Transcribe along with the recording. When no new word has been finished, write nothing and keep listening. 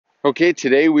Okay,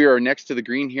 today we are next to the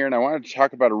green here, and I wanted to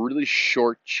talk about a really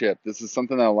short chip. This is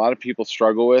something that a lot of people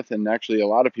struggle with, and actually a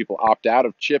lot of people opt out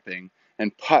of chipping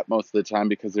and putt most of the time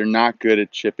because they're not good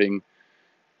at chipping,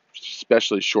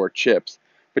 especially short chips.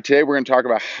 But today we're going to talk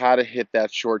about how to hit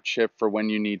that short chip for when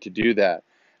you need to do that.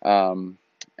 Um,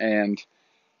 and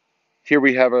here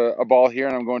we have a ball here,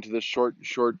 and I'm going to the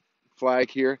short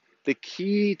flag here. The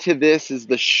key to this is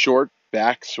the short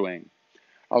backswing.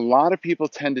 A lot of people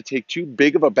tend to take too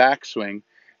big of a backswing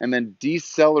and then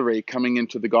decelerate coming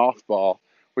into the golf ball,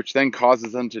 which then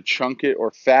causes them to chunk it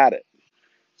or fat it.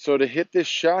 So to hit this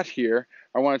shot here,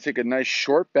 I want to take a nice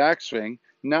short backswing,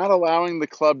 not allowing the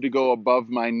club to go above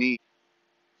my knee.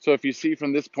 So if you see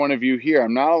from this point of view here,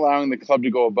 I'm not allowing the club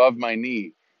to go above my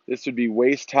knee. This would be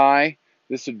waist high.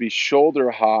 This would be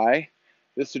shoulder high.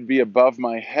 This would be above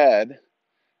my head.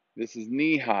 This is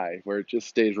knee high, where it just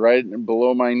stays right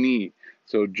below my knee.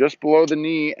 So just below the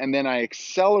knee, and then I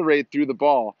accelerate through the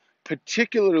ball,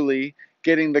 particularly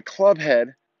getting the club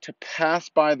head to pass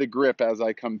by the grip as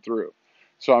I come through.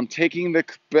 So I'm taking the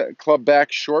club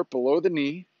back short below the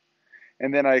knee,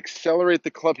 and then I accelerate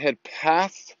the club head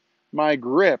past my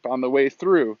grip on the way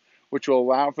through, which will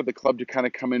allow for the club to kind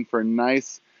of come in for a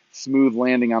nice, smooth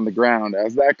landing on the ground.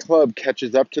 As that club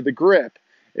catches up to the grip,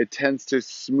 it tends to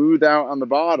smooth out on the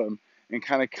bottom and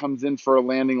kind of comes in for a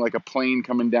landing like a plane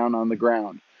coming down on the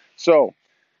ground. So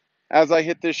as I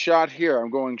hit this shot here, I'm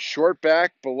going short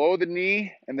back below the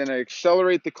knee, and then I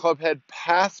accelerate the club head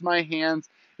past my hands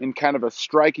in kind of a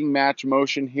striking match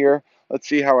motion here. Let's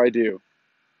see how I do.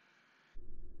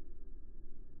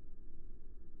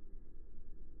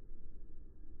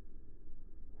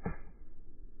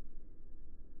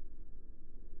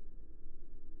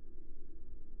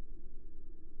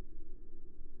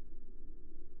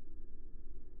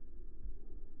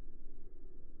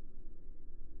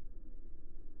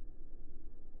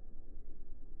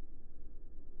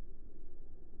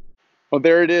 Well,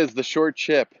 there it is, the short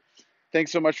chip.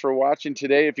 Thanks so much for watching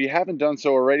today. If you haven't done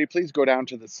so already, please go down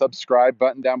to the subscribe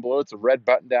button down below. It's a red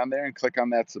button down there, and click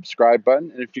on that subscribe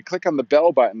button. And if you click on the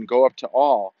bell button, go up to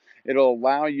all, it'll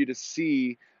allow you to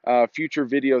see future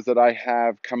videos that I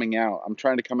have coming out. I'm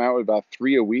trying to come out with about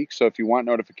 3 a week, so if you want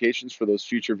notifications for those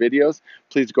future videos,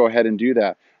 please go ahead and do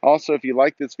that. Also, if you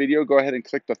like this video, go ahead and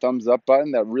click the thumbs up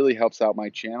button. That really helps out my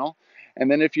channel. And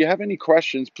then if you have any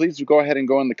questions, please go ahead and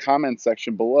go in the comments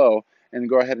section below and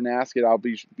go ahead and ask it. I'll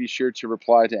be sure to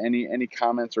reply to any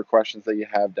comments or questions that you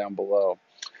have down below.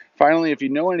 Finally, if you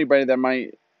know anybody that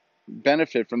might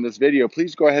benefit from this video,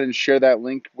 please go ahead and share that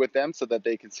link with them so that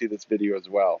they can see this video as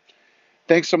well.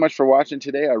 Thanks so much for watching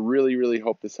today. I really, really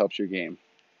hope this helps your game.